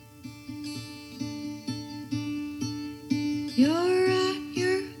You're at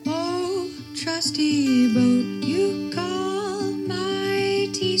your old trusty boat. You call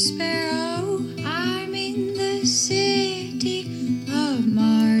mighty sparrow. I'm in the city of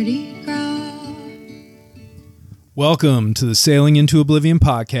Mardi Gras. Welcome to the Sailing into Oblivion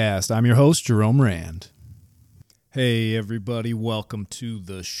podcast. I'm your host, Jerome Rand. Hey, everybody. Welcome to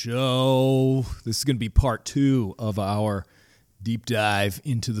the show. This is going to be part 2 of our deep dive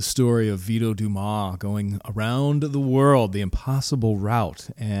into the story of Veto Dumas going around the world, the impossible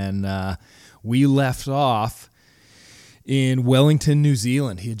route. And we left off in Wellington, New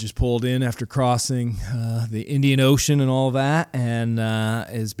Zealand. He had just pulled in after crossing the Indian Ocean and all that, and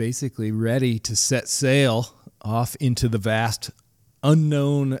is basically ready to set sail off into the vast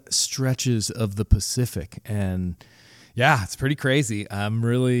unknown stretches of the Pacific. And yeah, it's pretty crazy. I'm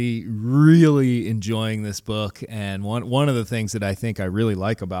really, really enjoying this book. And one of the things that I think I really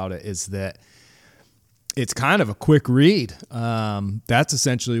like about it is that it's kind of a quick read. That's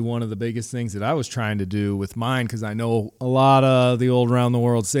essentially one of the biggest things that I was trying to do with mine, because I know a lot of the old around the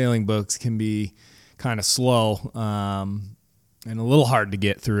world sailing books can be kind of slow and a little hard to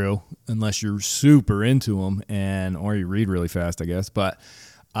get through unless you're super into them or you read really fast, I guess. But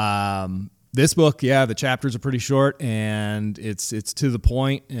this book, yeah, the chapters are pretty short and it's to the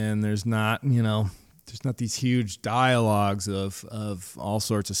point, and there's not these huge dialogues of all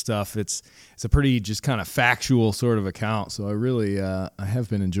sorts of stuff. It's a pretty just kind of factual sort of account. So I really I have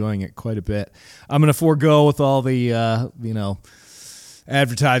been enjoying it quite a bit. I'm going to forego with all the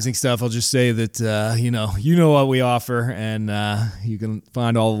advertising stuff. I'll just say that you know what we offer, and you can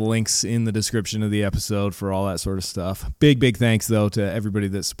find all the links in the description of the episode for all that sort of stuff. Big thanks though to everybody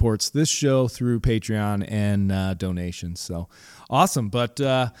that supports this show through Patreon and donations. So awesome. But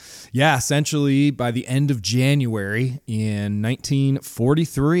yeah, essentially by the end of January in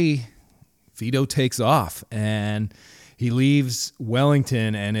 1943, Veto takes off and he leaves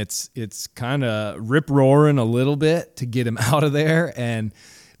Wellington, and it's kind of rip-roaring a little bit to get him out of there, and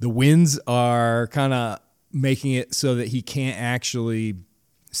the winds are kind of making it so that he can't actually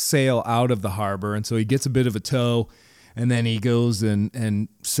sail out of the harbor, and so he gets a bit of a tow, and then he goes and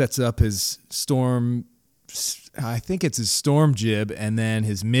sets up his storm, I think it's his storm jib, and then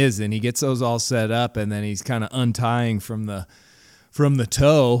his mizzen. He gets those all set up, and then he's kind of untying from the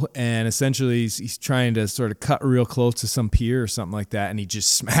tow, and essentially he's trying to sort of cut real close to some pier or something like that, and he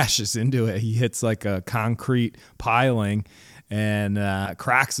just smashes into it. He hits like a concrete piling and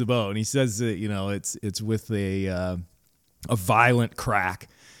cracks the boat. And he says that it's with a violent crack,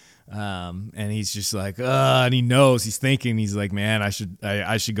 and he's just like, and he knows, he's thinking, he's like, man, I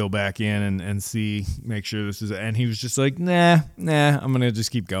should go back in and see, make sure this is. And he was just like, nah, I'm gonna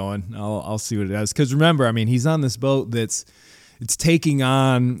just keep going. I'll see what it does. Because remember, I mean, he's on this boat it's taking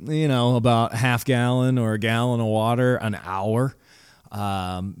on, about half gallon or a gallon of water an hour,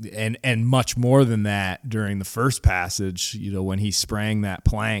 and much more than that during the first passage, when he sprang that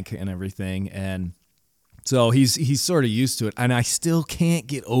plank and everything. And so he's sort of used to it. And I still can't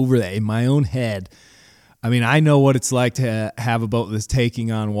get over that in my own head. I mean, I know what it's like to have a boat that's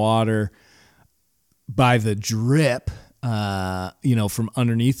taking on water by the drip, from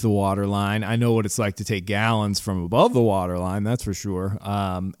underneath the water line. I know what it's like to take gallons from above the water line, that's for sure.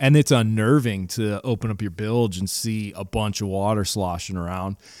 And it's unnerving to open up your bilge and see a bunch of water sloshing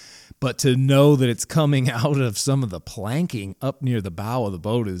around. But to know that it's coming out of some of the planking up near the bow of the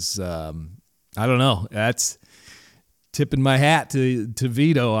boat is, I don't know. That's tipping my hat to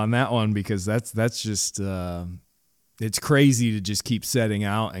Veto on that one, because that's just, it's crazy to just keep setting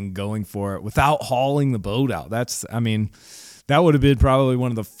out and going for it without hauling the boat out. That would have been probably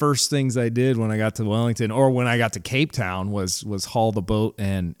one of the first things I did when I got to Wellington, or when I got to Cape Town, was haul the boat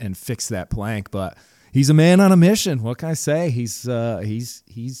and fix that plank. But he's a man on a mission. What can I say? He's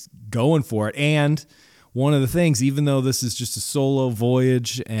going for it. And one of the things, even though this is just a solo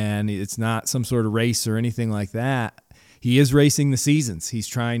voyage and it's not some sort of race or anything like that, he is racing the seasons. He's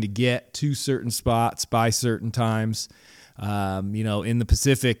trying to get to certain spots by certain times. In the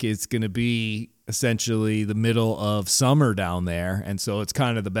Pacific, it's going to be essentially the middle of summer down there. And so it's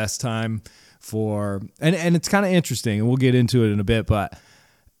kind of the best time for, and it's kind of interesting, and we'll get into it in a bit, but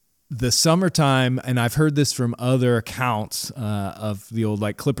the summertime, and I've heard this from other accounts of the old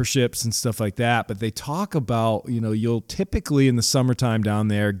like clipper ships and stuff like that, but they talk about, you'll typically in the summertime down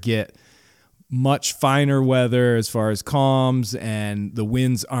there get much finer weather as far as calms, and the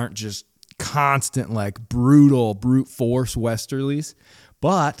winds aren't just constant, like brute force westerlies.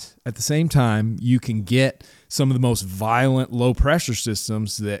 But at the same time, you can get some of the most violent low pressure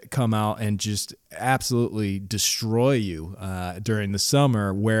systems that come out and just absolutely destroy you during the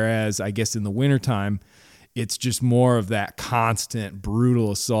summer. Whereas I guess in the wintertime, it's just more of that constant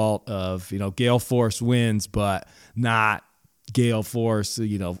brutal assault of, gale force winds, but not gale force,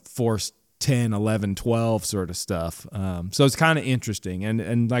 force 10, 11, 12 sort of stuff. So it's kind of interesting.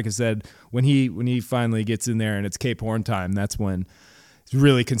 And like I said, when he finally gets in there and it's Cape Horn time, that's when he's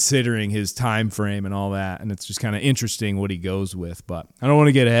really considering his time frame and all that. And it's just kind of interesting what he goes with, but I don't want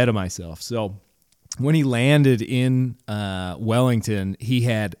to get ahead of myself. So when he landed in Wellington, he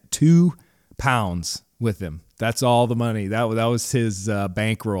had 2 pounds with him. That's all the money. That was his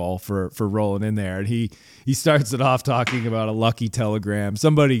bankroll for rolling in there. And he starts it off talking about a lucky telegram.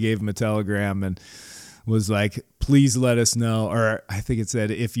 Somebody gave him a telegram and was like, please let us know. Or I think it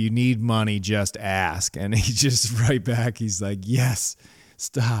said, if you need money, just ask. And he just right back, he's like, yes,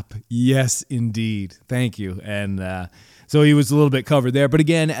 stop. Yes, indeed. Thank you. And so he was a little bit covered there. But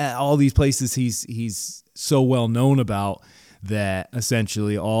again, all these places he's so well known about, that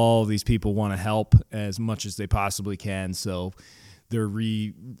essentially all these people want to help as much as they possibly can. So they're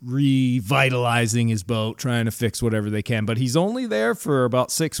revitalizing his boat, trying to fix whatever they can. But he's only there for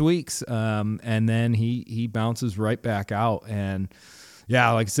about 6 weeks, and then he bounces right back out. And, yeah,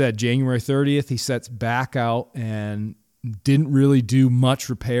 like I said, January 30th, he sets back out and didn't really do much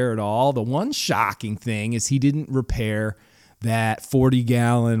repair at all. The one shocking thing is he didn't repair that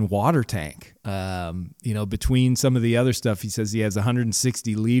 40-gallon water tank. Between some of the other stuff, he says he has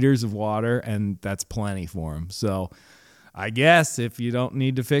 160 liters of water, and that's plenty for him. So I guess if you don't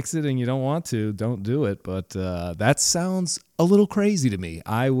need to fix it and you don't want to, don't do it. But that sounds a little crazy to me.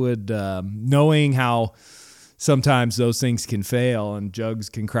 I would, knowing how sometimes those things can fail and jugs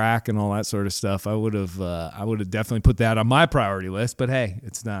can crack and all that sort of stuff, I would have definitely put that on my priority list. But hey,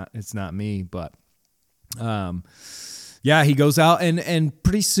 it's not me. But yeah, he goes out and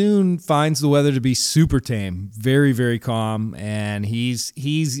pretty soon finds the weather to be super tame, very, very calm. And his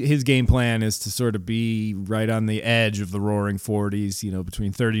game plan is to sort of be right on the edge of the roaring 40s,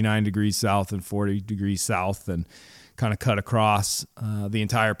 between 39 degrees south and 40 degrees south, and kind of cut across the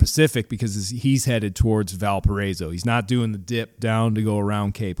entire Pacific, because he's headed towards Valparaiso. He's not doing the dip down to go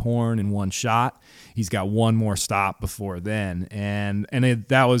around Cape Horn in one shot. He's got one more stop before then. And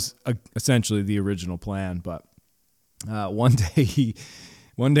that was essentially the original plan. But one day he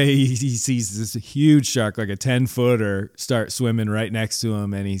sees this huge shark, like a 10-footer, start swimming right next to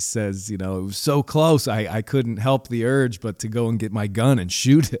him. And he says, it was so close, I couldn't help the urge but to go and get my gun and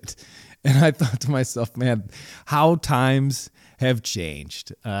shoot it. And I thought to myself, man, how times have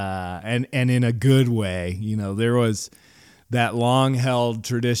changed, and in a good way. There was that long-held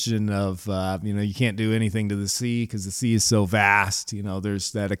tradition of, you can't do anything to the sea because the sea is so vast.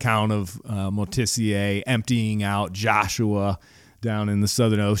 There's that account of Motissier emptying out Joshua down in the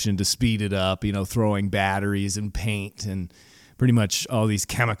Southern Ocean to speed it up, throwing batteries and paint and pretty much all these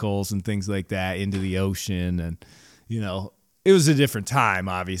chemicals and things like that into the ocean. And, it was a different time,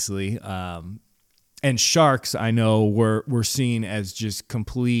 obviously. And sharks, I know, were seen as just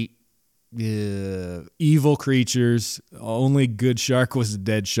complete evil creatures. Only good shark was a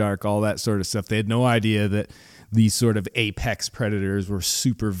dead shark, all that sort of stuff. They had no idea that these sort of apex predators were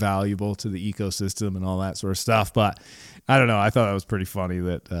super valuable to the ecosystem and all that sort of stuff. But I don't know. I thought that was pretty funny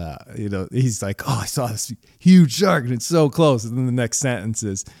that, he's like, oh, I saw this huge shark and it's so close. And then the next sentence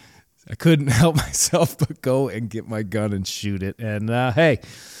is, I couldn't help myself but go and get my gun and shoot it. And hey,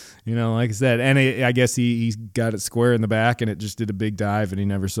 like I said, and I guess he got it square in the back and it just did a big dive and he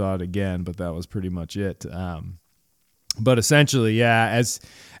never saw it again. But that was pretty much it. But essentially, yeah,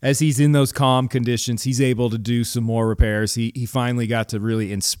 as he's in those calm conditions, he's able to do some more repairs. He finally got to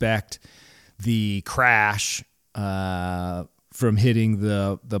really inspect the crash from hitting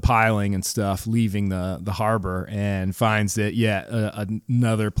the piling and stuff, leaving the harbor, and finds that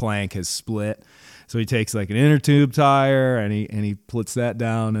another plank has split. So he takes like an inner tube tire and he puts that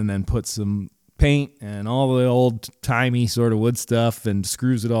down and then puts some paint and all the old timey sort of wood stuff and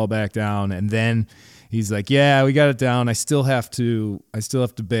screws it all back down. And then he's like, yeah, we got it down. I still have to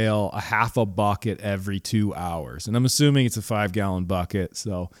bail a half a bucket every 2 hours. And I'm assuming it's a 5-gallon bucket.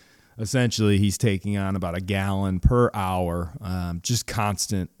 So essentially he's taking on about a gallon per hour, just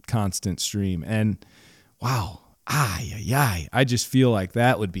constant stream. And wow, I just feel like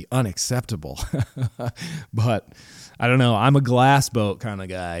that would be unacceptable. But I don't know. I'm a glass boat kind of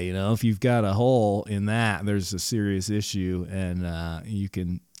guy. If you've got a hole in that, there's a serious issue. And you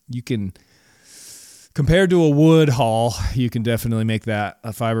can compared to a wood hull, you can definitely make that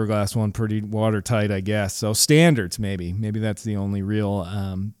a fiberglass one pretty watertight, I guess. So standards, maybe that's the only real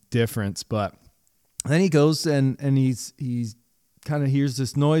difference. But then he goes and he's kind of hears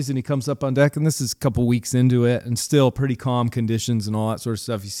this noise and he comes up on deck, and this is a couple weeks into it and still pretty calm conditions and all that sort of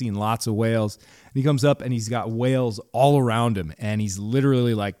stuff. He's seen lots of whales. And he comes up and he's got whales all around him, and he's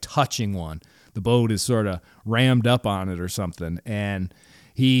literally like touching one. The boat is sort of rammed up on it or something. And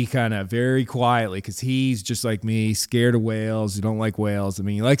he kind of very quietly, because he's just like me, scared of whales. You don't like whales. I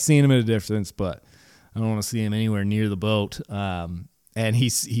mean, you like seeing them at a distance, but I don't want to see him anywhere near the boat. And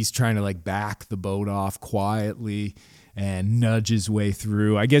he's trying to like back the boat off quietly and nudge his way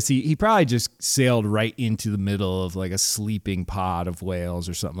through. I guess he probably just sailed right into the middle of like a sleeping pod of whales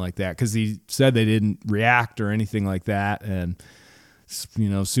or something like that, because he said they didn't react or anything like that. And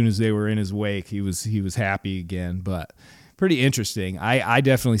as soon as they were in his wake, he was happy again. But pretty interesting. I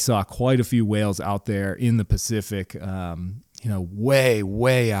definitely saw quite a few whales out there in the Pacific, way,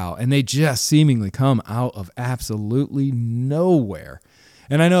 way out. And they just seemingly come out of absolutely nowhere.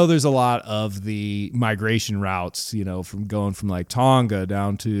 And I know there's a lot of the migration routes, from going from like Tonga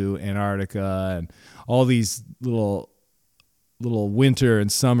down to Antarctica and all these little winter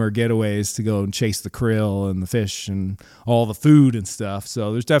and summer getaways to go and chase the krill and the fish and all the food and stuff.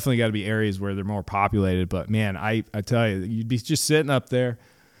 So there's definitely got to be areas where they're more populated. But man, I tell you, you'd be just sitting up there.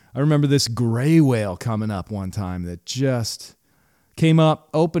 I remember this gray whale coming up one time that just came up,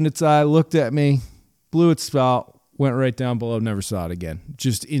 opened its eye, looked at me, blew its spout, went right down below, never saw it again.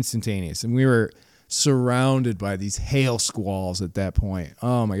 Just instantaneous. And we were surrounded by these hail squalls at that point.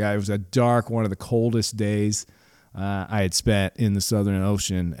 Oh my God, it was a dark, one of the coldest days I had spent in the Southern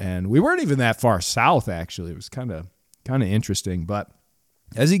Ocean. And we weren't even that far south, actually. It was kind of interesting. But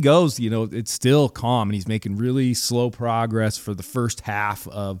as he goes, it's still calm, and he's making really slow progress for the first half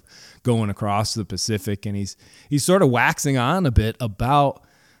of going across the Pacific. And he's sort of waxing on a bit about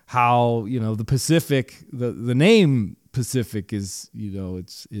how, the Pacific, the name Pacific is,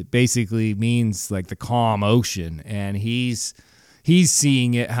 it basically means like the calm ocean. And he's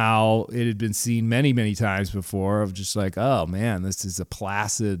seeing it how it had been seen many, many times before, of just like, oh man, this is a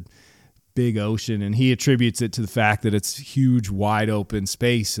placid big ocean. And he attributes it to the fact that it's huge, wide open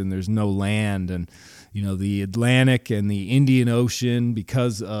space and there's no land. And, the Atlantic and the Indian Ocean,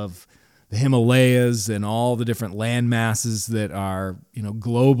 because of the Himalayas and all the different land masses that are,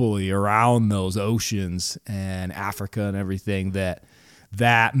 globally around those oceans, and Africa and everything, that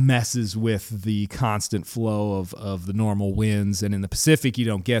messes with the constant flow of the normal winds. And in the Pacific, you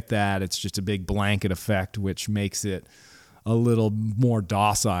don't get that. It's just a big blanket effect, which makes it a little more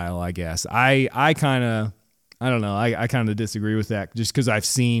docile, I guess. I kind of disagree with that, just because I've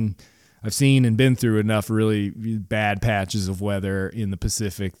seen and been through enough really bad patches of weather in the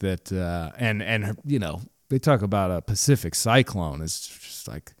Pacific that, and they talk about a Pacific cyclone. It's just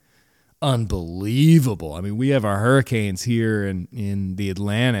like unbelievable. I mean, we have our hurricanes here in the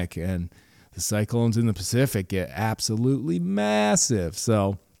Atlantic, and the cyclones in the Pacific get absolutely massive.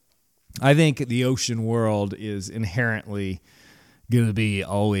 So I think the ocean world is inherently going to be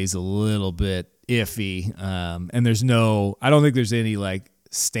always a little bit iffy. And I don't think there's any like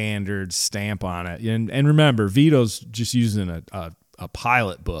standard stamp on it. And remember, Veto's just using a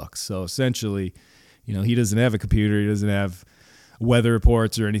pilot book. So essentially, he doesn't have a computer. He doesn't have weather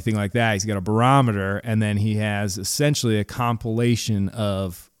reports or anything like that. He's got a barometer, and then he has essentially a compilation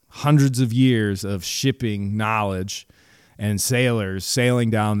of hundreds of years of shipping knowledge and sailors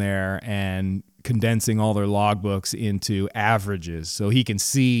sailing down there and condensing all their logbooks into averages. So he can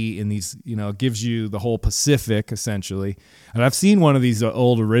see in these, it gives you the whole Pacific essentially. And I've seen one of these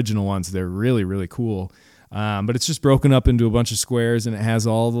old original ones. They're really, really cool. But it's just broken up into a bunch of squares, and it has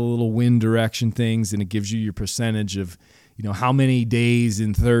all the little wind direction things, and it gives you your percentage of, how many days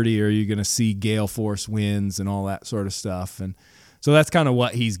in 30 are you going to see gale force winds and all that sort of stuff. And so that's kind of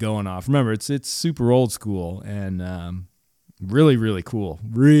what he's going off. Remember, it's super old school and really, really cool.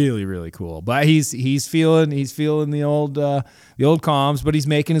 Really, really cool. But he's feeling the old calms, but he's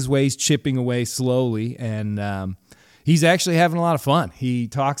making his way, he's chipping away slowly, and he's actually having a lot of fun. He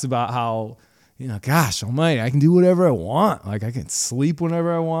talks about how, gosh almighty, I can do whatever I want. Like, I can sleep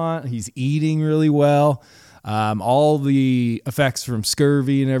whenever I want. He's eating really well. All the effects from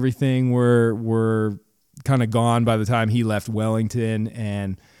scurvy and everything were kind of gone by the time he left Wellington,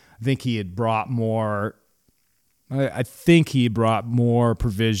 and I think he had brought more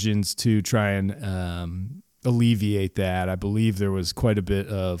provisions to try and alleviate that. I believe there was quite a bit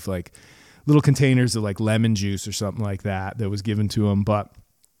of like little containers of like lemon juice or something like that was given to him. But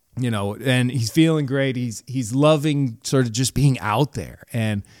and he's feeling great. He's loving sort of just being out there,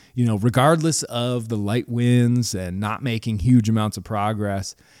 and regardless of the light winds and not making huge amounts of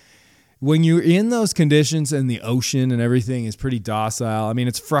progress, when you're in those conditions and the ocean and everything is pretty docile. I mean,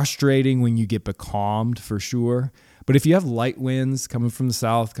 it's frustrating when you get becalmed for sure, But if you have light winds coming from the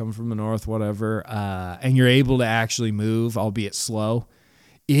south, coming from the north, whatever, and you're able to actually move, albeit slow,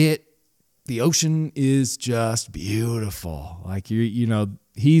 the ocean is just beautiful. Like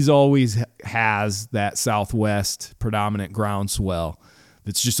he's always has that southwest predominant groundswell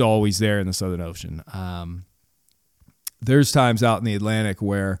that's just always there in the Southern Ocean. There's times out in the Atlantic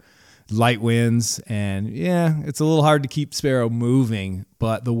where light winds and it's a little hard to keep Sparrow moving,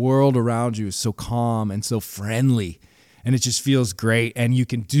 but the world around you is so calm and so friendly, and it just feels great. And you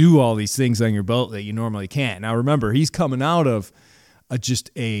can do all these things on your boat that you normally can't. Now remember, he's coming out of just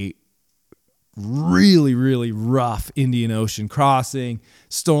a really, really rough Indian Ocean crossing,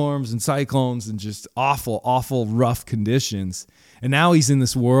 storms and cyclones and just awful, awful rough conditions. And now he's in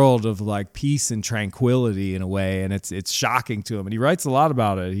this world of like peace and tranquility in a way, and it's shocking to him. And he writes a lot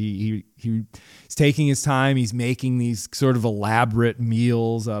about it. He's taking his time. He's making these sort of elaborate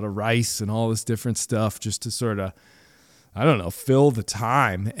meals out of rice and all this different stuff just to sort of, I don't know, fill the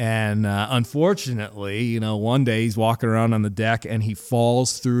time. And unfortunately, one day he's walking around on the deck and he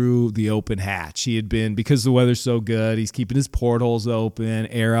falls through the open hatch. He had been, because the weather's so good, he's keeping his portholes open,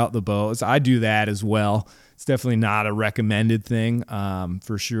 air out the boats. I do that as well. It's definitely not a recommended thing,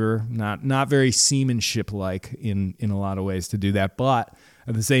 for sure. Not very seamanship-like in a lot of ways to do that. But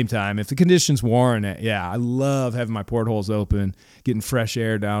at the same time, if the conditions warrant it, I love having my portholes open, getting fresh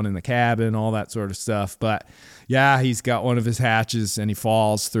air down in the cabin, all that sort of stuff. But he's got one of his hatches and he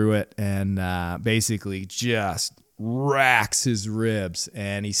falls through it and basically just racks his ribs.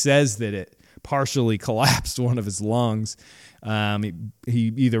 And he says that it partially collapsed one of his lungs.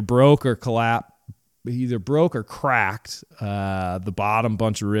 He either broke or cracked the bottom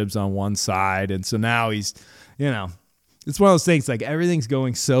bunch of ribs on one side. And so now he's, it's one of those things, like everything's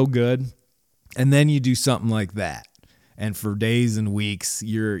going so good, and then you do something like that, and for days and weeks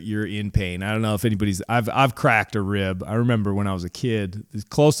you're in pain. I don't know if I've cracked a rib. I remember when I was a kid, the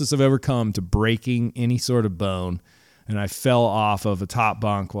closest I've ever come to breaking any sort of bone, and I fell off of a top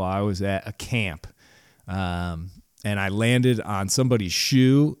bunk while I was at a camp. And I landed on somebody's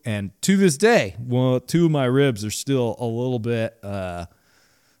shoe, and to this day, two of my ribs are still a little bit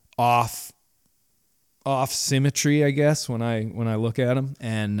off symmetry, I guess, when I look at them.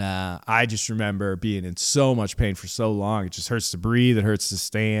 And I just remember being in so much pain for so long. It just hurts to breathe. It hurts to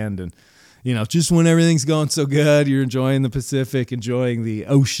stand. And, just when everything's going so good, you're enjoying the Pacific, enjoying the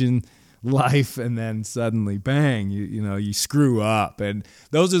ocean life, and then suddenly, bang, you screw up. And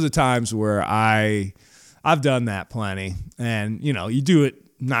those are the times where I've done that plenty. And, you do it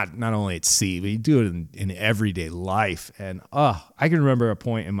not only at sea, but you do it in everyday life. And I can remember a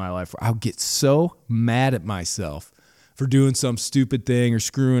point in my life where I would get so mad at myself for doing some stupid thing or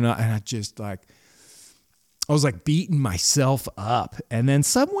screwing up. And I was like beating myself up. And then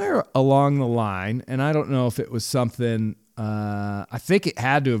somewhere along the line, and I don't know if it was something, I think it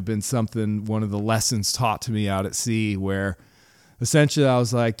had to have been something, one of the lessons taught to me out at sea, where essentially I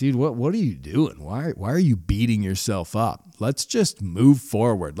was like, dude, what are you doing? Why are you beating yourself up? Let's just move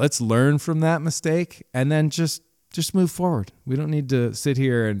forward. Let's learn from that mistake and then just move forward. We don't need to sit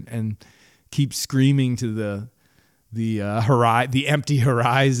here and keep screaming to the empty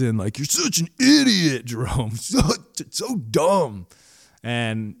horizon like, you're such an idiot, Jerome. So dumb.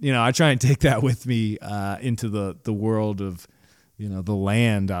 And, I try and take that with me into the world of, the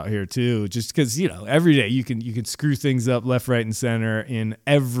land out here too, just because, every day you can screw things up left, right, and center in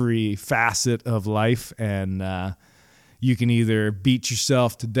every facet of life. And you can either beat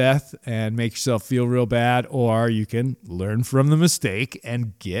yourself to death and make yourself feel real bad, or you can learn from the mistake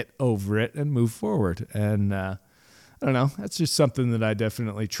and get over it and move forward. And I don't know, that's just something that I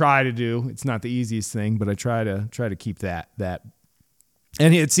definitely try to do. It's not the easiest thing, but I try to keep that.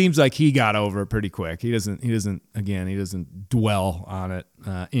 And it seems like he got over it pretty quick. He doesn't dwell on it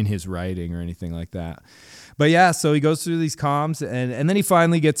in his writing or anything like that. But so he goes through these calms, and then he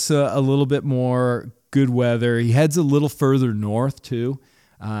finally gets a little bit more good weather. He heads a little further north too,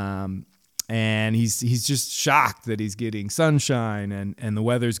 and he's just shocked that he's getting sunshine and the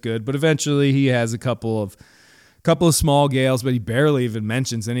weather's good. But eventually he has a couple of small gales, but he barely even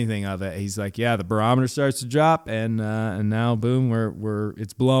mentions anything of it. He's like, the barometer starts to drop, and now boom,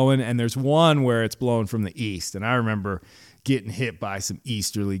 it's blowing. And there's one where it's blowing from the east, and I remember getting hit by some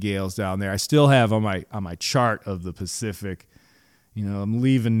easterly gales down there. I still have on my chart of the Pacific. I'm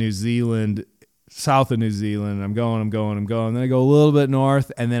leaving New Zealand, south of New Zealand, and I'm going. Then I go a little bit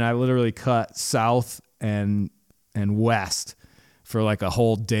north, and then I literally cut south and west for like a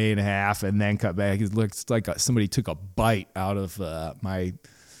whole day and a half, and then cut back. It looks like somebody took a bite out of my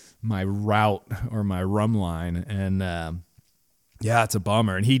route or my rum line. And Yeah, it's a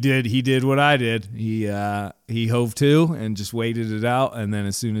bummer. And he did what I did. He hove to and just waited it out. And then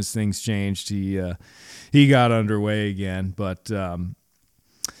as soon as things changed, he got underway again. But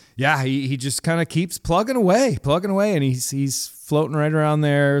yeah, he just kind of keeps plugging away, and he's floating right around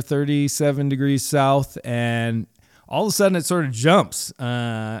there, 37 degrees south, and all of a sudden it sort of jumps.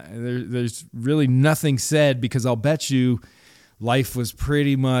 There's really nothing said, because I'll bet you life was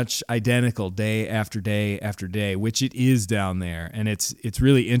pretty much identical day after day after day, which it is down there. And it's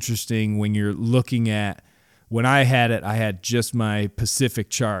really interesting when you're looking at, when I had just my Pacific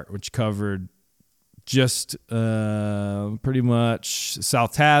chart, which covered just pretty much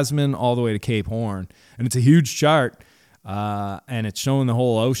South Tasman all the way to Cape Horn. And it's a huge chart, and it's showing the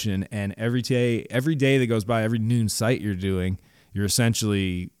whole ocean. And every day that goes by, every noon sight you're doing, you're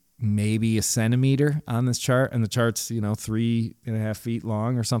essentially maybe a centimeter on this chart, and the chart's 3.5 feet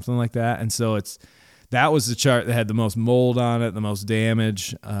long or something like that. And so that was the chart that had the most mold on it, the most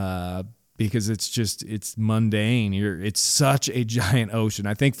damage, because it's mundane. It's such a giant ocean.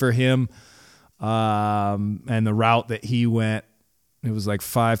 I think for him, and the route that he went, it was like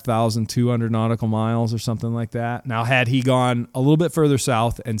 5,200 nautical miles or something like that. Now, had he gone a little bit further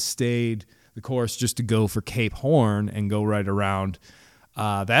south and stayed the course just to go for Cape Horn and go right around,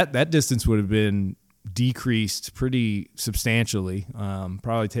 that distance would have been decreased pretty substantially.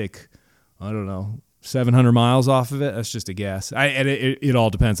 Probably take, 700 miles off of it. That's just a guess. And it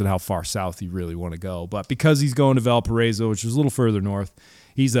all depends on how far south you really want to go. But because he's going to Valparaiso, which is a little further north,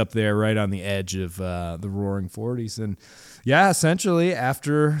 he's up there right on the edge of the roaring Forties. And yeah, essentially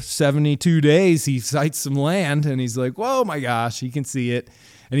after 72 days, he sights some land, and he's like, whoa, my gosh, he can see it.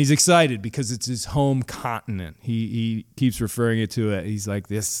 And he's excited because it's his home continent. He keeps referring it to it. He's like,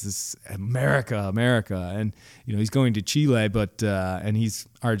 this is America. And he's going to Chile, but and he's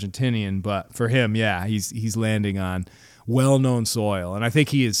Argentinian. But for him, yeah, he's landing on well-known soil. And I think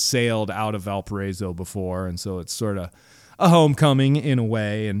he has sailed out of Valparaiso before, and so it's sort of a homecoming in a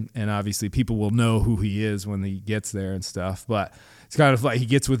way. And obviously people will know who he is when he gets there and stuff. But it's kind of like he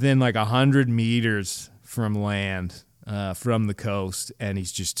gets within like 100 meters from land, from the coast, and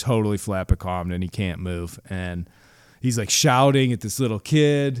he's just totally flabbergasted and he can't move. And he's like shouting at this little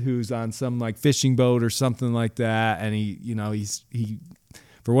kid who's on some like fishing boat or something like that. And he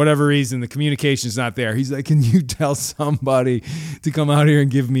for whatever reason, the communication's not there. He's like, can you tell somebody to come out here and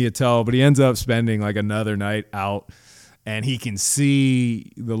give me a tow? But he ends up spending like another night out, and he can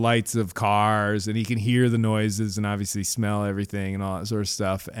see the lights of cars, and he can hear the noises, and obviously smell everything and all that sort of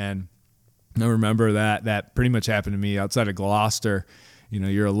stuff. And I remember that pretty much happened to me outside of Gloucester.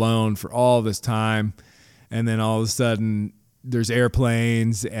 You're alone for all this time, and then all of a sudden there's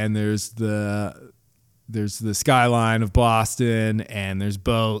airplanes, and there's the skyline of Boston, and there's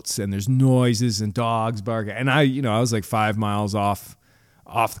boats, and there's noises and dogs barking. And I was like 5 miles off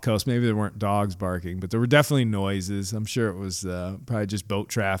the coast. Maybe there weren't dogs barking, but there were definitely noises. I'm sure it was probably just boat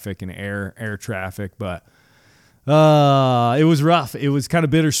traffic and air traffic, but it was rough. It was kind of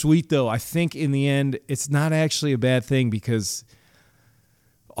bittersweet, though. I think in the end, it's not actually a bad thing, because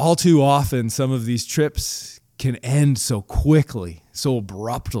all too often some of these trips can end so quickly, so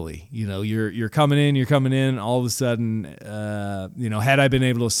abruptly. You're coming in, all of a sudden, had I been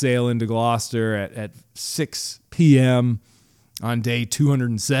able to sail into Gloucester at 6 p.m. on day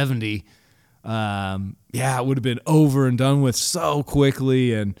 270, it would have been over and done with so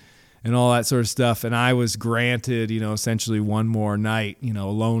quickly, and all that sort of stuff. And I was granted, essentially one more night,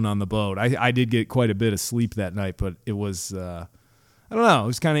 alone on the boat. I did get quite a bit of sleep that night, but it was, I don't know, it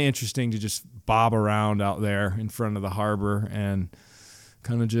was kind of interesting to just bob around out there in front of the harbor and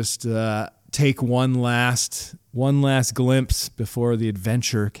kind of just take one last glimpse before the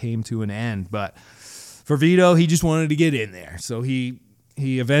adventure came to an end. But for Veto, he just wanted to get in there. So he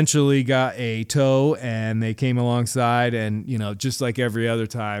eventually got a tow, and they came alongside, and just like every other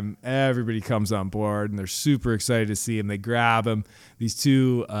time, everybody comes on board, and they're super excited to see him. They grab him. These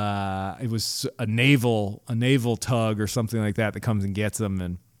two, it was a naval tug or something like that comes and gets them,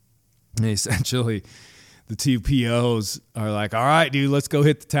 and essentially the two POs are like, all right, dude, let's go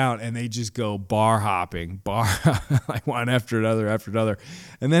hit the town. And they just go bar hopping, like one after another.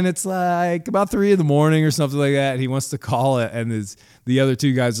 And then it's like about 3 a.m. or something like that. And he wants to call it. And the other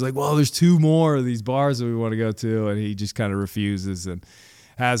two guys are like, well, there's 2 more of these bars that we want to go to. And he just kind of refuses and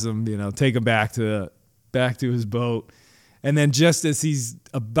has them, take him back to his boat. And then just as he's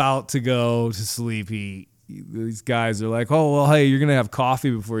about to go to sleep, these guys are like, oh, well, hey, you're going to have coffee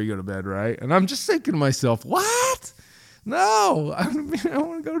before you go to bed, right? And I'm just thinking to myself, what? No, I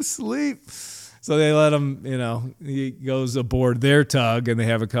want to go to sleep. So they let him, he goes aboard their tug and they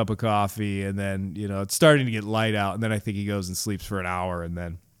have a cup of coffee, and then, it's starting to get light out, and then I think he goes and sleeps for an hour, and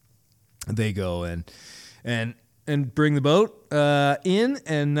then they go and bring the boat in,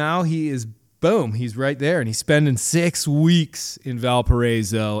 and now he's right there, and he's spending 6 weeks in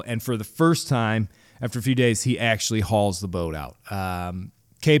Valparaiso, and for the first time, after a few days, he actually hauls the boat out.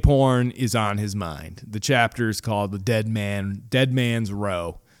 Cape Horn is on his mind. The chapter is called The Dead Man's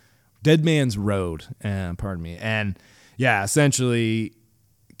Road. Pardon me. And yeah, essentially,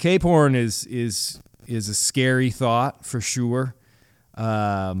 Cape Horn is a scary thought for sure.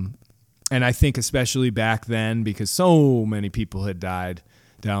 And I think especially back then, because so many people had died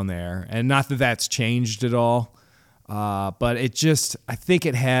down there, and not that that's changed at all, but I think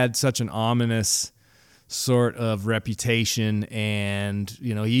it had such an ominous sort of reputation, and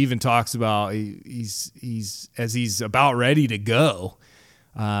he even talks about he's about ready to go.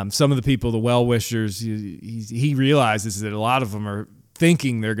 Some of the people, the well-wishers, he realizes that a lot of them are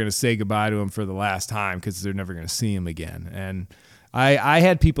thinking they're going to say goodbye to him for the last time because they're never going to see him again. And I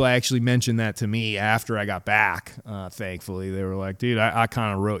had people actually mention that to me after I got back. Thankfully, they were like, "Dude, I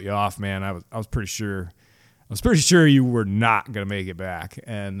kind of wrote you off, man. I was pretty sure." I was pretty sure you were not going to make it back.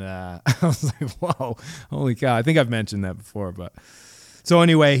 And I was like, whoa, holy cow. I think I've mentioned that before. But so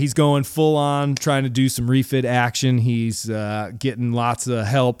anyway, he's going full on, trying to do some refit action. He's getting lots of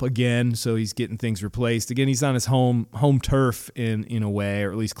help again. So he's getting things replaced. Again, he's on his home turf in a way,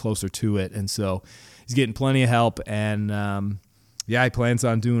 or at least closer to it. And so he's getting plenty of help. And he plans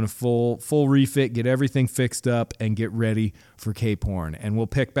on doing a full refit, get everything fixed up, and get ready for Cape Horn. And we'll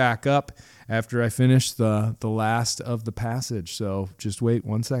pick back up after I finish the last of the passage. So just wait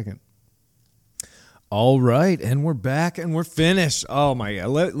 1 second. All right, and we're back and we're finished. Oh my God,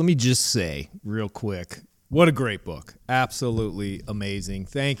 let me just say real quick, what a great book. Absolutely amazing.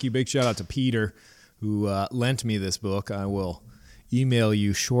 Thank you. Big shout out to Peter who lent me this book. I will email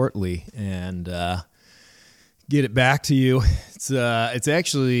you shortly and get it back to you. It's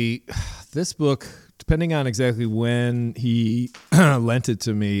actually, this book, depending on exactly when he lent it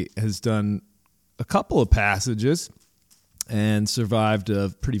to me, has done a couple of passages and survived a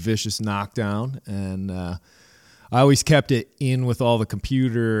pretty vicious knockdown. And I always kept it in with all the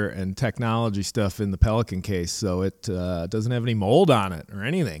computer and technology stuff in the Pelican case, so it doesn't have any mold on it or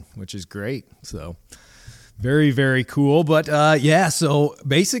anything, which is great. So very, very cool. But so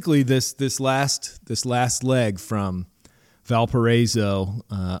basically this last leg from Valparaiso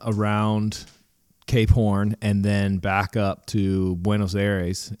around Cape Horn and then back up to Buenos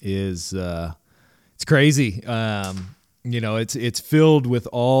Aires is it's crazy. It's filled with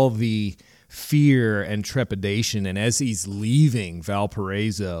all the fear and trepidation. And as he's leaving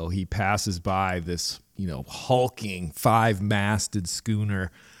Valparaiso, he passes by this, hulking 5-masted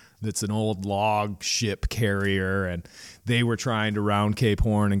schooner that's an old log ship carrier, and they were trying to round Cape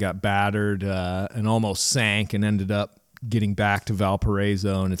Horn and got battered and almost sank and ended up getting back to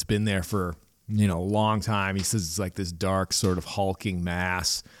Valparaiso, and it's been there for a long time. He says it's like this dark sort of hulking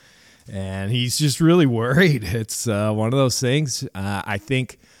mass, and he's just really worried. It's one of those things. I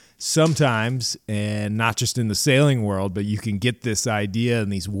think sometimes, and not just in the sailing world, but you can get this idea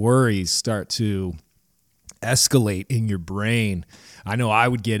and these worries start to escalate in your brain. I know I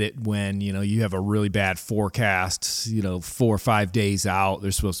would get it when, you have a really bad forecast, 4 or 5 days out,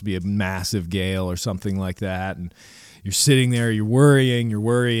 there's supposed to be a massive gale or something like that. And you're sitting there, you're worrying,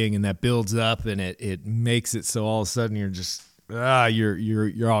 and that builds up, and it makes it so all of a sudden you're just,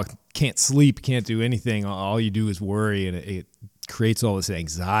 you're all, can't sleep, can't do anything. All you do is worry, and it creates all this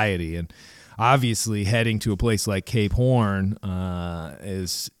anxiety. And obviously heading to a place like Cape Horn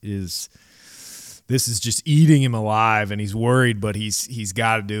this is just eating him alive, and he's worried, but he's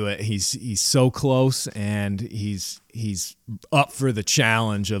got to do it. He's so close, and he's up for the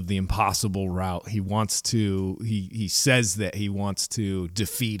challenge of the impossible route. He wants to. He says that he wants to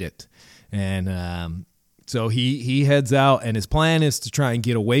defeat it, and so he heads out, and his plan is to try and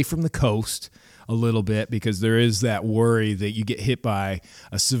get away from the coast a little bit, because there is that worry that you get hit by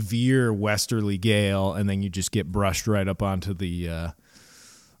a severe westerly gale, and then you just get brushed right up onto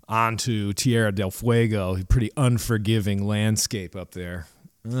Tierra del Fuego, a pretty unforgiving landscape up there.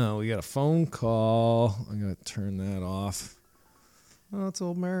 Oh, we got a phone call. I'm going to turn that off. Oh, it's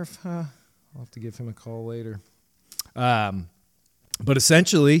old Murph. I'll have to give him a call later. But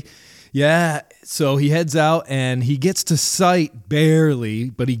essentially, so he heads out and he gets to sight barely,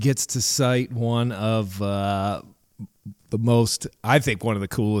 but he gets to sight one of one of the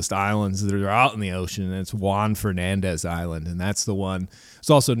coolest islands that are out in the ocean, and it's Juan Fernandez Island, and that's the one. It's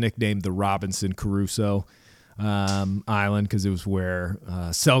also nicknamed the Robinson Crusoe island because it was where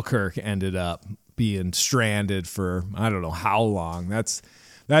Selkirk ended up being stranded for I don't know how long.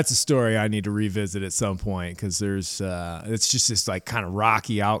 That's a story I need to revisit at some point because there's it's just this like kind of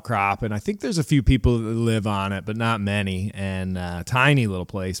rocky outcrop, and I think there's a few people that live on it, but not many, and tiny little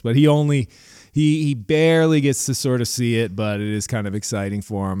place. But he barely gets to sort of see it, but it is kind of exciting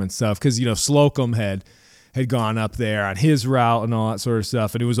for him and stuff because Slocum had gone up there on his route and all that sort of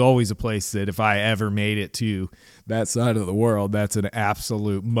stuff, and it was always a place that if I ever made it to that side of the world, that's an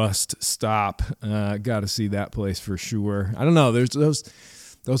absolute must stop. Got to see that place for sure. I don't know. There's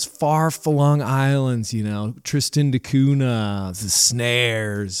those far-flung islands, Tristan da Cunha, the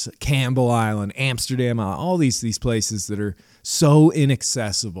Snares, Campbell Island, Amsterdam Island, all these places that are so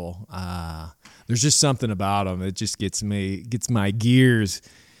inaccessible. There's just something about them that just gets my gears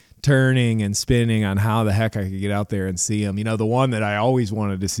turning and spinning on how the heck I could get out there and see them. The one that I always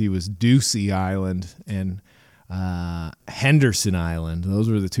wanted to see was Ducey Island and Henderson Island. Those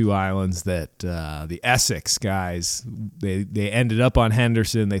were the two islands that the Essex guys, they ended up on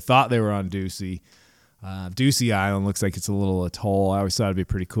Henderson. They thought they were on Ducey. Ducey Island looks like it's a little atoll. I always thought it'd be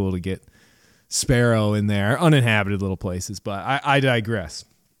pretty cool to get Sparrow in there. Uninhabited little places, but I digress.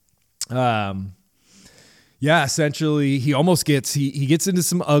 Yeah, essentially, he almost gets he gets into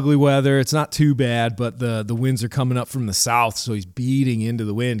some ugly weather. It's not too bad, but the winds are coming up from the south, so he's beating into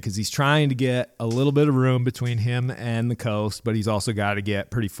the wind because he's trying to get a little bit of room between him and the coast, but he's also got to get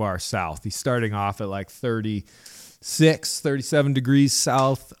pretty far south. He's starting off at like 37 degrees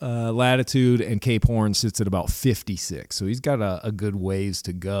south latitude, and Cape Horn sits at about 56. So he's got a good ways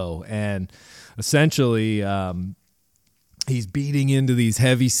to go, and essentially he's beating into these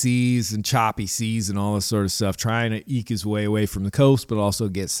heavy seas and choppy seas and all this sort of stuff, trying to eke his way away from the coast, but also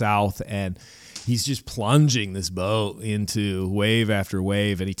get south. And he's just plunging this boat into wave after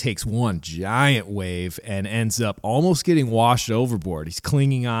wave. And he takes one giant wave and ends up almost getting washed overboard. He's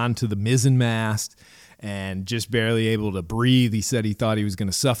clinging on to the mizzen mast and just barely able to breathe. He said he thought he was going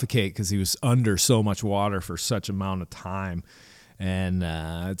to suffocate because he was under so much water for such amount of time. And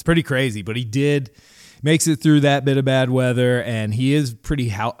it's pretty crazy, but he makes it through that bit of bad weather, and he is pretty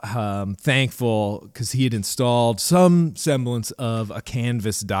thankful because he had installed some semblance of a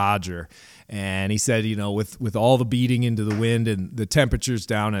canvas Dodger. And he said, with all the beating into the wind and the temperature's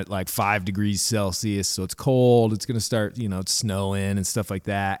down at like 5 degrees Celsius, so it's cold, it's going to start, snowing and stuff like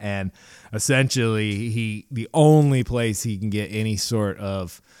that. And essentially, the only place he can get any sort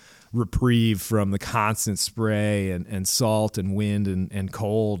of reprieve from the constant spray and salt and wind and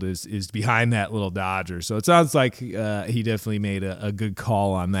cold is behind that little Dodger. So it sounds like he definitely made a good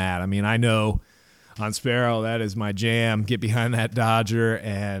call on that. I mean, I know on Sparrow that is my jam. Get behind that Dodger,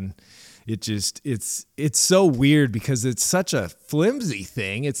 and it's so weird because it's such a flimsy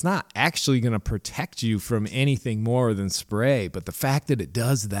thing. It's not actually going to protect you from anything more than spray, but the fact that it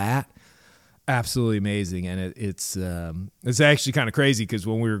does that, absolutely amazing. And it's actually kind of crazy because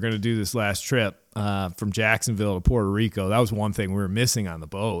when we were going to do this last trip from Jacksonville to Puerto Rico, that was one thing we were missing on the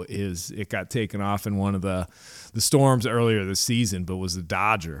boat is it got taken off in one of the storms earlier this season, but was the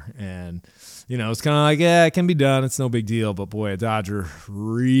Dodger. And it's kind of like, yeah, it can be done, it's no big deal, but boy, a Dodger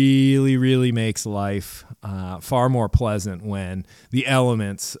really, really makes life far more pleasant when the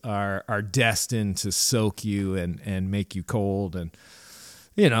elements are destined to soak you and make you cold. And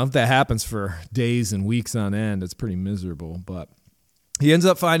if that happens for days and weeks on end, it's pretty miserable. But he ends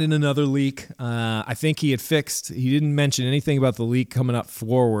up finding another leak. I think he didn't mention anything about the leak coming up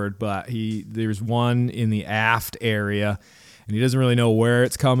forward, but there's one in the aft area, and he doesn't really know where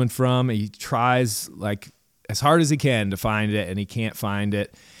it's coming from. He tries like as hard as he can to find it, and he can't find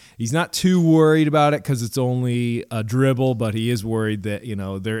it. He's not too worried about it because it's only a dribble, but he is worried that,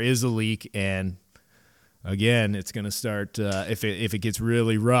 there is a leak, and again, it's going to start if it gets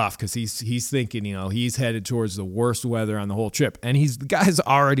really rough because he's thinking, he's headed towards the worst weather on the whole trip. And the guy's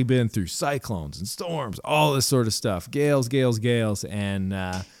already been through cyclones and storms, all this sort of stuff, gales.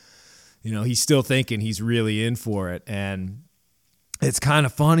 And, he's still thinking he's really in for it. And it's kind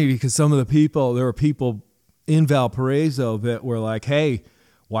of funny because there were people in Valparaiso that were like, hey,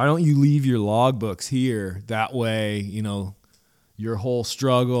 why don't you leave your logbooks here? That way, your whole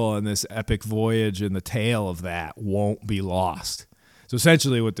struggle and this epic voyage and the tale of that won't be lost. So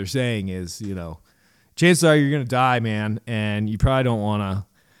essentially what they're saying is, chances are you're going to die, man, and you probably don't want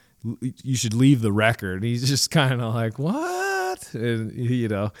to, you should leave the record. He's just kind of like, what? And,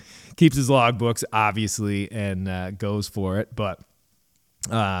 keeps his logbooks, obviously, and goes for it. But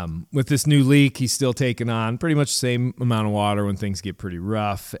with this new leak, he's still taking on pretty much the same amount of water when things get pretty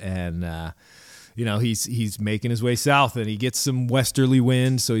rough. And he's making his way south, and he gets some westerly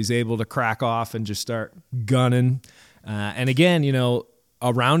wind, so he's able to crack off and just start gunning. And again,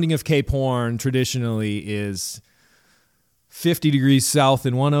 a rounding of Cape Horn traditionally is 50 degrees south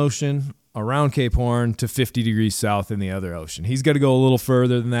in one ocean, around Cape Horn, to 50 degrees south in the other ocean. He's got to go a little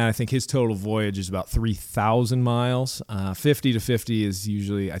further than that. I think his total voyage is about 3,000 miles. 50 to 50 is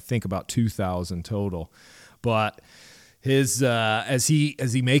usually, I think, about 2,000 total. But his as he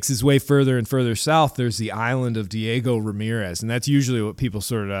makes his way further and further south, there's the island of Diego Ramirez, and that's usually what people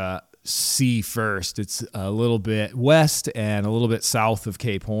sort of see first. It's a little bit west and a little bit south of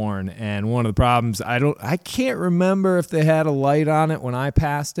Cape Horn. And one of the problems, I can't remember if they had a light on it when I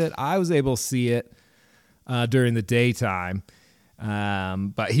passed it. I was able to see it during the daytime.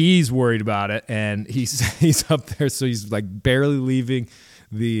 But he's worried about it, and he's up there, so he's like barely leaving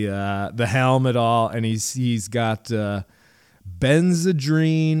the helm at all, and he's got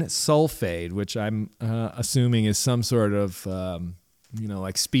benzodrine sulfate, which I'm assuming is some sort of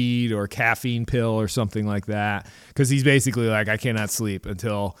like speed or caffeine pill or something like that, because he's basically like, I cannot sleep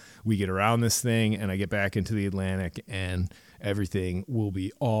until we get around this thing and I get back into the Atlantic and everything will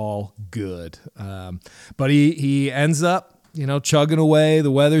be all good. But he ends up, chugging away.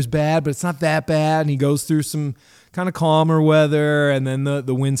 The weather's bad, but it's not that bad. And he goes through some kind of calmer weather, and then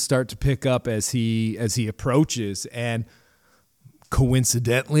the winds start to pick up as he approaches. And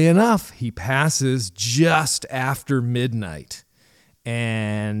coincidentally enough, he passes just after midnight.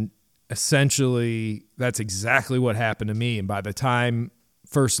 And essentially, that's exactly what happened to me. And by the time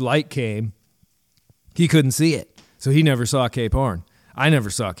first light came, he couldn't see it. So he never saw Cape Horn. I never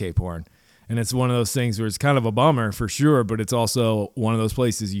saw Cape Horn. And it's one of those things where it's kind of a bummer for sure, but it's also one of those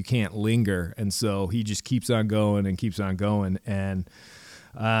places you can't linger. And so he just keeps on going and keeps on going. And,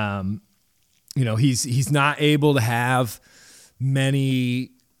 he's not able to have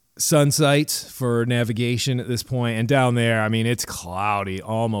many sun sights for navigation at this point. And down there, I mean, it's cloudy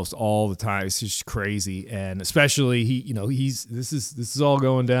almost all the time. It's just crazy. And especially this is all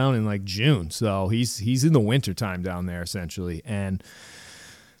going down in like June. So he's in the winter time down there essentially. And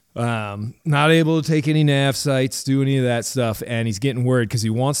not able to take any nav sites, do any of that stuff. And he's getting worried because he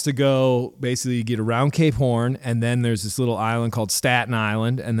wants to go basically get around Cape Horn. And then there's this little island called Staten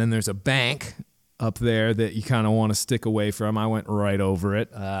Island. And then there's a bank up there that you kind of want to stick away from. I went right over it.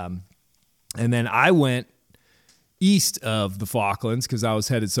 And then I went east of the Falklands because I was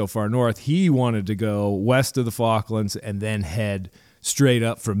headed so far north. He wanted to go west of the Falklands and then head straight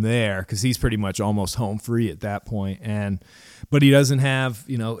up from there because he's pretty much almost home free at that point. But he doesn't have,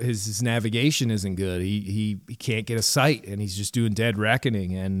 his navigation isn't good. He can't get a sight, and he's just doing dead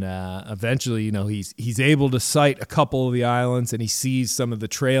reckoning. And eventually, he's able to sight a couple of the islands, and he sees some of the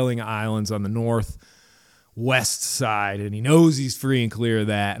trailing islands on the northwest side, and he knows he's free and clear of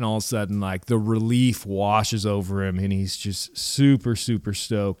that. And all of a sudden, like, the relief washes over him, and he's just super, super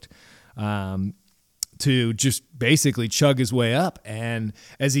stoked to just basically chug his way up. And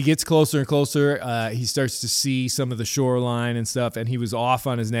as he gets closer and closer, he starts to see some of the shoreline and stuff, and he was off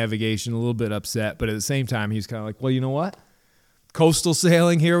on his navigation, a little bit upset, but at the same time, he's kind of like, well, you know what? Coastal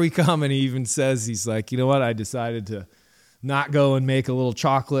sailing, here we come. And he even says, he's like, you know what? I decided to not go and make a little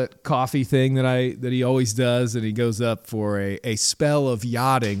chocolate coffee thing that he always does, and he goes up for a spell of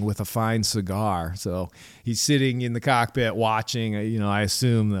yachting with a fine cigar. So he's sitting in the cockpit watching, I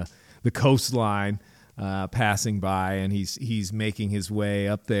assume the coastline passing by, and he's making his way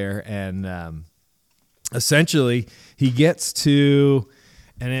up there, and essentially he gets to,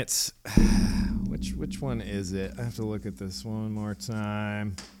 and it's which one is it? I have to look at this one more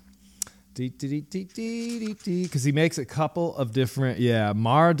time. Because he makes a couple of different.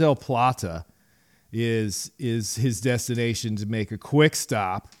 Mar del Plata is his destination to make a quick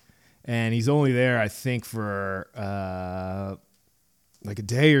stop, and he's only there, I think, for like a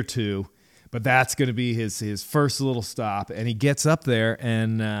day or two. But that's going to be his first little stop. And he gets up there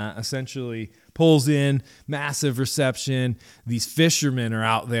and essentially pulls in, massive reception. These fishermen are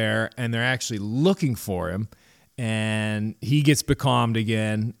out there, and they're actually looking for him. And he gets becalmed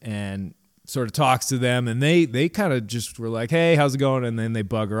again and sort of talks to them. And they kind of just were like, hey, how's it going? And then they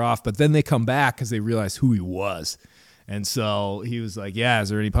bugger off. But then they come back because they realize who he was. And so he was like, yeah, is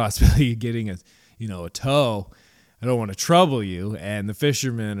there any possibility of getting a tow? I don't want to trouble you. And the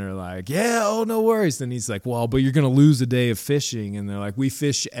fishermen are like, yeah, oh, no worries. Then he's like, well, but you're going to lose a day of fishing. And they're like, we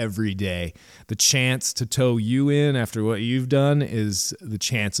fish every day. The chance to tow you in after what you've done is the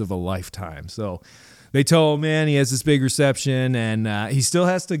chance of a lifetime. So they tow him in. He has this big reception, and he still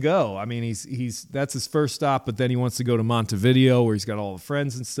has to go. I mean, that's his first stop, but then he wants to go to Montevideo where he's got all the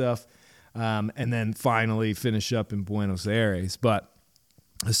friends and stuff, and then finally finish up in Buenos Aires. But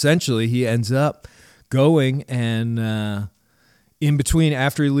essentially he ends up going and in between,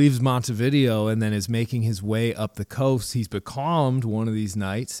 after he leaves Montevideo and then is making his way up the coast, he's becalmed one of these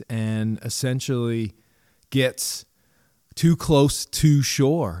nights and essentially gets too close to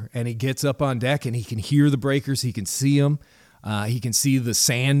shore. And he gets up on deck and he can hear the breakers. He can see them. He can see the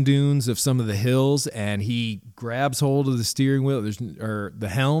sand dunes of some of the hills, and he grabs hold of the steering wheel or the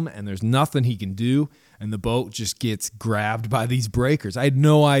helm, and there's nothing he can do. And the boat just gets grabbed by these breakers. I had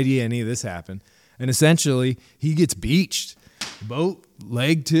no idea any of this happened. And essentially, he gets beached. The boat,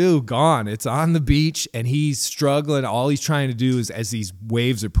 leg two, gone. It's on the beach, and he's struggling. All he's trying to do is, as these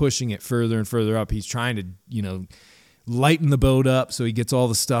waves are pushing it further and further up, he's trying to, lighten the boat up so he gets all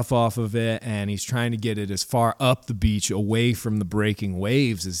the stuff off of it, and he's trying to get it as far up the beach away from the breaking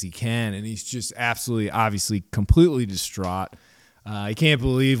waves as he can. And he's just absolutely, obviously, completely distraught. He can't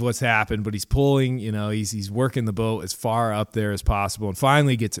believe what's happened, but he's pulling, he's working the boat as far up there as possible, and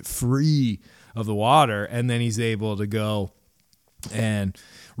finally gets it free of the water, and then he's able to go and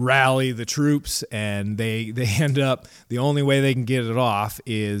rally the troops, and they end up, the only way they can get it off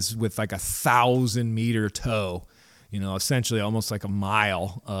is with like 1,000-meter tow, essentially almost like a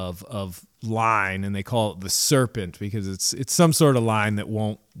mile of line, and they call it the Serpent because it's some sort of line that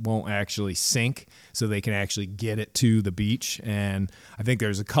won't actually sink, so they can actually get it to the beach. And I think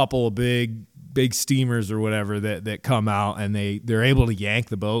there's a couple of big steamers or whatever that come out, and they're able to yank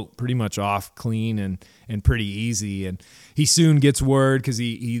the boat pretty much off clean and pretty easy. And he soon gets word, because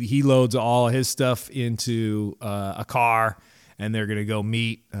he loads all of his stuff into a car, and they're going to go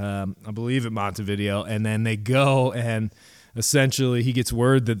meet, I believe, at Montevideo. And then they go, and essentially he gets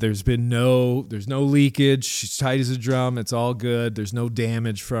word that there's no leakage. She's tight as a drum. It's all good. There's no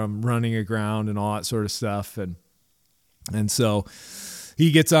damage from running aground and all that sort of stuff. And so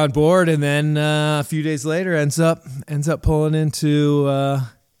he gets on board, and then a few days later ends up pulling into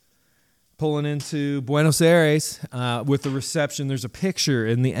Buenos Aires with a reception. There's a picture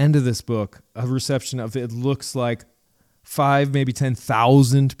in the end of this book, a reception of it looks like 5, maybe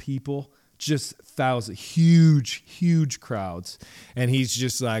 10,000 people, just huge crowds. And he's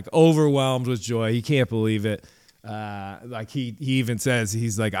just like overwhelmed with joy. He can't believe it. Like he even says,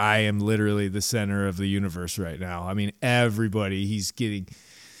 he's like, I am literally the center of the universe right now. I mean, everybody, he's getting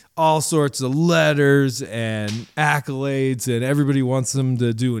all sorts of letters and accolades, and everybody wants him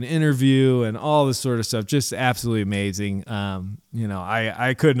to do an interview and all this sort of stuff. Just absolutely amazing.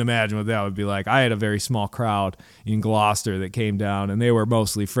 I couldn't imagine what that would be like. I had a very small crowd in Gloucester that came down, and they were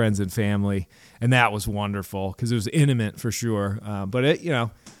mostly friends and family, and that was wonderful because it was intimate for sure. But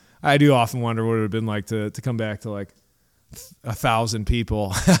I do often wonder what it would have been like to come back to like 1,000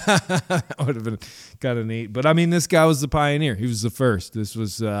 people. That would have been kind of neat. But I mean, this guy was the pioneer. He was the first. This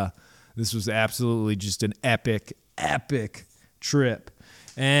was absolutely just an epic trip.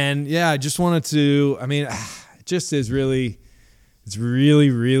 And yeah, I just wanted to, it just is really, it's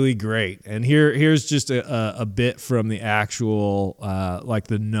really great. And here's just a bit from the actual, like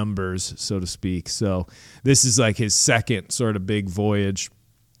the numbers, so to speak. So this is like his second sort of big voyage.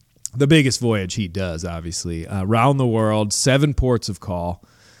 The biggest voyage he does, obviously. Around the world, 7 ports of call,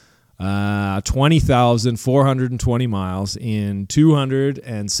 20,420 miles in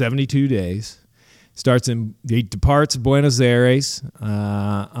 272 days. He departs Buenos Aires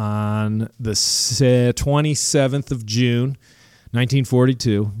on the 27th of June,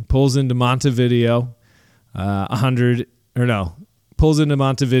 1942. Pulls into Montevideo, pulls into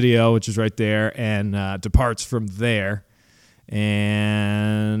Montevideo, which is right there, and departs from there.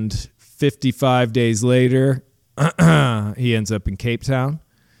 And 55 days later, he ends up in Cape Town.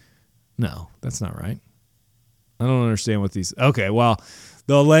 No, that's not right. I don't understand what these... Okay, well,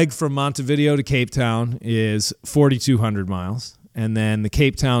 the leg from Montevideo to Cape Town is 4,200 miles. And then the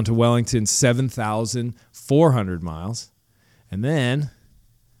Cape Town to Wellington, 7,400 miles. And then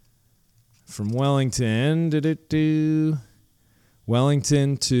from Wellington to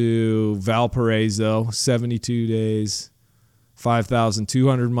Valparaiso, 72 days.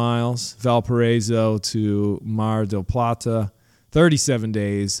 5,200 miles. Valparaiso to Mar del Plata, 37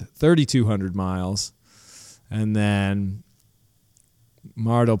 days, 3,200 miles. And then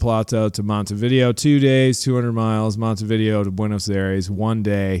Mar del Plata to Montevideo, 2 days, 200 miles. Montevideo to Buenos Aires, 1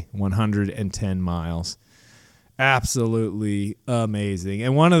 day, 110 miles. Absolutely amazing.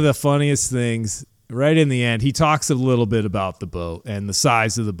 And one of the funniest things, right in the end, he talks a little bit about the boat and the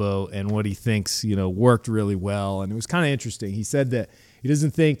size of the boat and what he thinks, worked really well. And it was kind of interesting. He said that he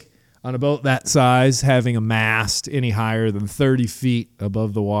doesn't think on a boat that size, having a mast any higher than 30 feet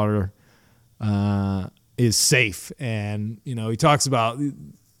above the water is safe. And, he talks about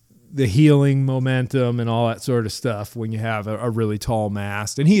the healing momentum and all that sort of stuff when you have a really tall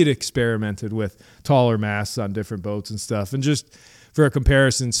mast. And he had experimented with taller masts on different boats and stuff. And just for a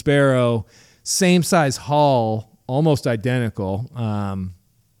comparison, Sparrow, same size hull, almost identical.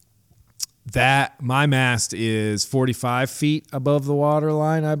 That my mast is 45 feet above the water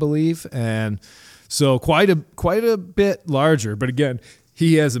line, I believe. And so quite a bit larger. But again,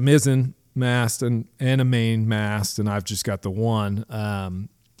 he has a mizzen mast and a main mast, and I've just got the one.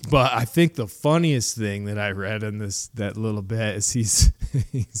 But I think the funniest thing that I read in that little bit is he's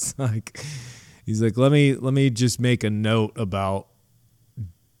like, let me just make a note about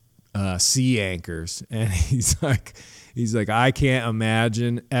sea anchors. And he's like, I can't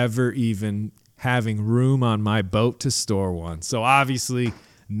imagine ever even having room on my boat to store one. So obviously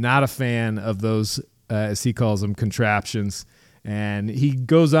not a fan of those, as he calls them, contraptions. And he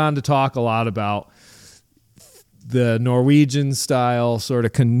goes on to talk a lot about the Norwegian style sort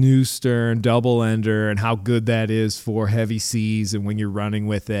of canoe stern double ender and how good that is for heavy seas and when you're running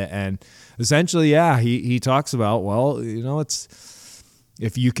with it. And essentially, yeah, he talks about, well, it's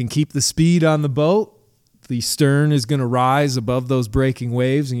if you can keep the speed on the boat, the stern is going to rise above those breaking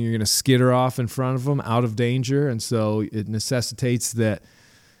waves and you're going to skitter off in front of them out of danger. And so it necessitates that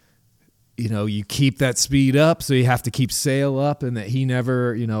you keep that speed up, so you have to keep sail up, and that he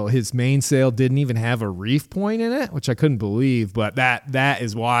never, his mainsail didn't even have a reef point in it, which I couldn't believe. But that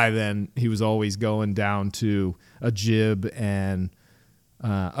is why then he was always going down to a jib and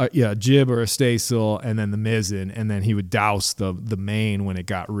a jib or a staysail, and then the mizzen, and then he would douse the main when it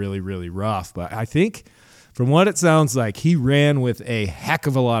got really, really rough. But I think, from what it sounds like, he ran with a heck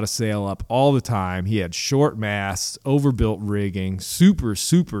of a lot of sail up all the time. He had short masts, overbuilt rigging, super,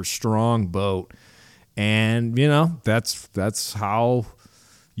 super strong boat. And, that's how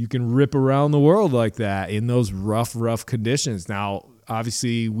you can rip around the world like that in those rough conditions. Now,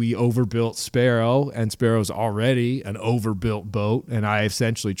 obviously, we overbuilt Sparrow, and Sparrow's already an overbuilt boat, and I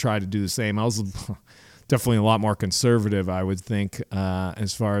essentially tried to do the same. I was definitely a lot more conservative, I would think,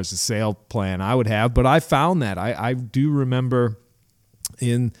 as far as the sail plan I would have. But I found that. I do remember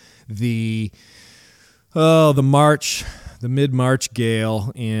in the mid-March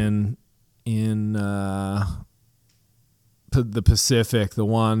gale in the Pacific, the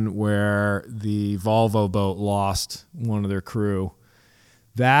one where the Volvo boat lost one of their crew.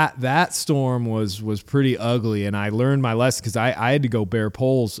 That storm was pretty ugly, and I learned my lesson because I had to go bare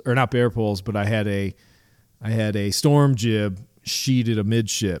poles, or not bare poles, but I had a storm jib sheeted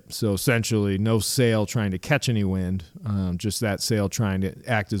amidship. So essentially no sail trying to catch any wind, just that sail trying to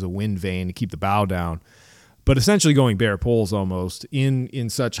act as a wind vane to keep the bow down. But essentially going bare poles almost in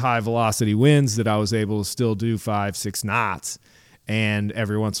such high velocity winds that I was able to still do 5-6 knots and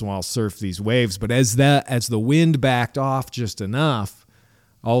every once in a while surf these waves. But as the wind backed off just enough,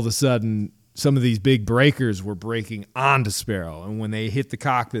 all of a sudden some of these big breakers were breaking onto Sparrow. And when they hit the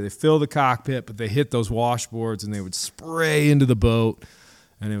cockpit, they fill the cockpit, but they hit those washboards and they would spray into the boat.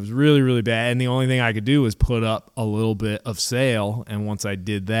 And it was really, really bad. And the only thing I could do was put up a little bit of sail. And once I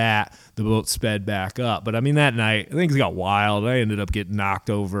did that, the boat sped back up. But I mean, that night, things got wild. I ended up getting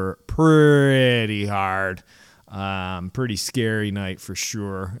knocked over pretty hard. Pretty scary night for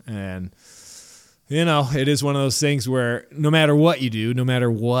sure. And, it is one of those things where no matter what you do, no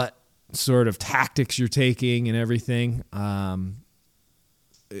matter what sort of tactics you're taking and everything,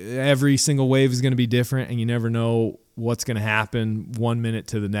 every single wave is going to be different, and you never know what's going to happen 1 minute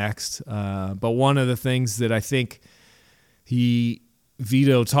to the next. But one of the things that I think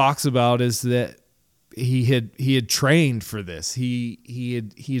Veto talks about is that he had trained for this. He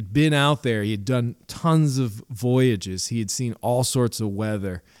had been out there. He had done tons of voyages. He had seen all sorts of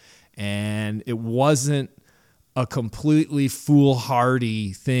weather, and it wasn't a completely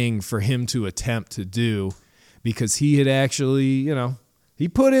foolhardy thing for him to attempt to do, because he had actually, he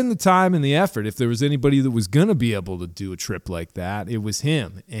put in the time and the effort. If there was anybody that was going to be able to do a trip like that, it was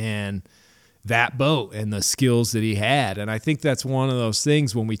him and that boat and the skills that he had. And I think that's one of those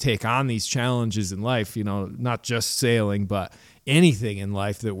things when we take on these challenges in life, not just sailing, but anything in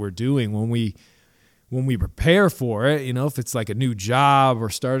life that we're doing, when we prepare for it, if it's like a new job or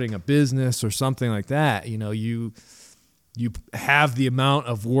starting a business or something like that, you have the amount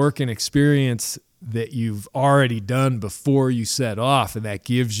of work and experience that you've already done before you set off, and that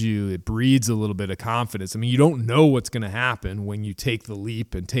it breeds a little bit of confidence. I mean, you don't know what's going to happen when you take the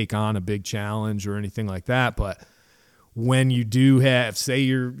leap and take on a big challenge or anything like that, but when you do have, say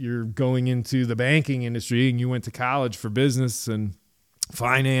you're going into the banking industry and you went to college for business and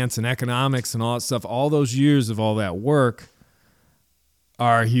finance and economics and all that stuff, all those years of all that work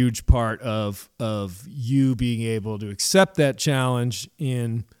are a huge part of you being able to accept that challenge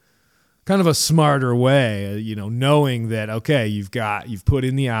in kind of a smarter way, knowing that, okay, you've put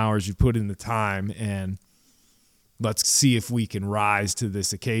in the hours, you've put in the time, and let's see if we can rise to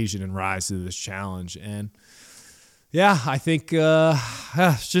this occasion and rise to this challenge. And yeah, I think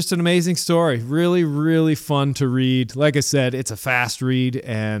it's just an amazing story. Really, really fun to read. Like I said, it's a fast read,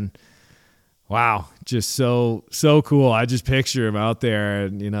 and wow, just so cool. I just picture him out there,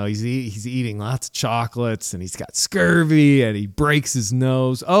 and he's eating lots of chocolates, and he's got scurvy, and he breaks his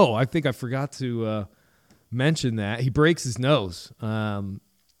nose. Oh, I think I forgot to mention that he breaks his nose.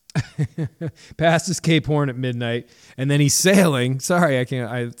 Passes Cape Horn at midnight, and then he's sailing. Sorry, I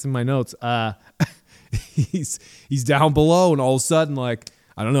can't. It's in my notes. He's down below, and all of a sudden, I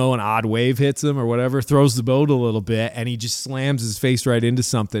don't know, an odd wave hits him or whatever, throws the boat a little bit, and he just slams his face right into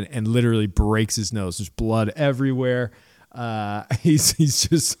something and literally breaks his nose. There's blood everywhere. He's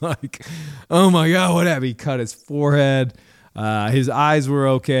just like, oh my God, what happened? He cut his forehead. His eyes were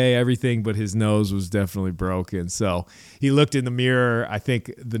okay, everything, but his nose was definitely broken. So he looked in the mirror. I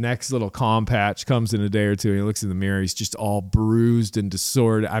think the next little calm patch comes in a day or two, and he looks in the mirror. He's just all bruised and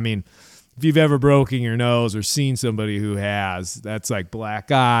disordered. I mean, if you've ever broken your nose or seen somebody who has, that's like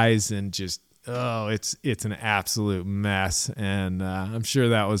black eyes and just, it's an absolute mess. And I'm sure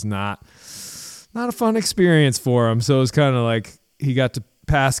that was not a fun experience for him. So it was kind of like he got to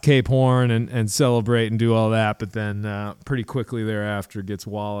pass Cape Horn and celebrate and do all that, but then pretty quickly thereafter gets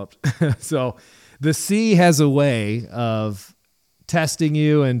walloped. So the sea has a way of testing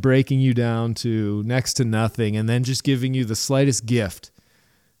you and breaking you down to next to nothing, and then just giving you the slightest gift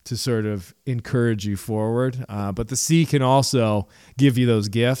to sort of encourage you forward. But the sea can also give you those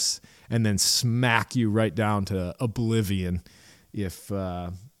gifts and then smack you right down to oblivion if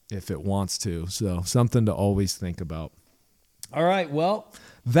it wants to. So something to always think about. All right, well,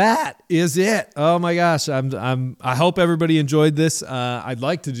 that is it. Oh my gosh, I hope everybody enjoyed this. I'd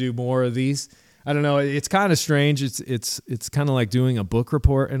like to do more of these. I don't know. It's kind of strange. It's kind of like doing a book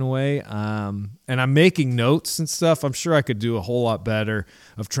report in a way. And I'm making notes and stuff. I'm sure I could do a whole lot better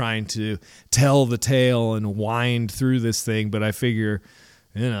of trying to tell the tale and wind through this thing. But I figure,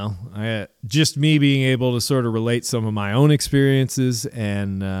 just me being able to sort of relate some of my own experiences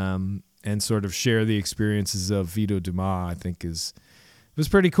and sort of share the experiences of Veto Dumas, I think was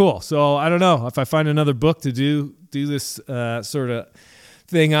pretty cool. So I don't know if I find another book to do this sort of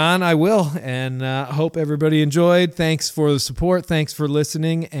thing on, I will, and hope everybody enjoyed. Thanks for the support. Thanks for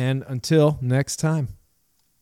listening, and until next time.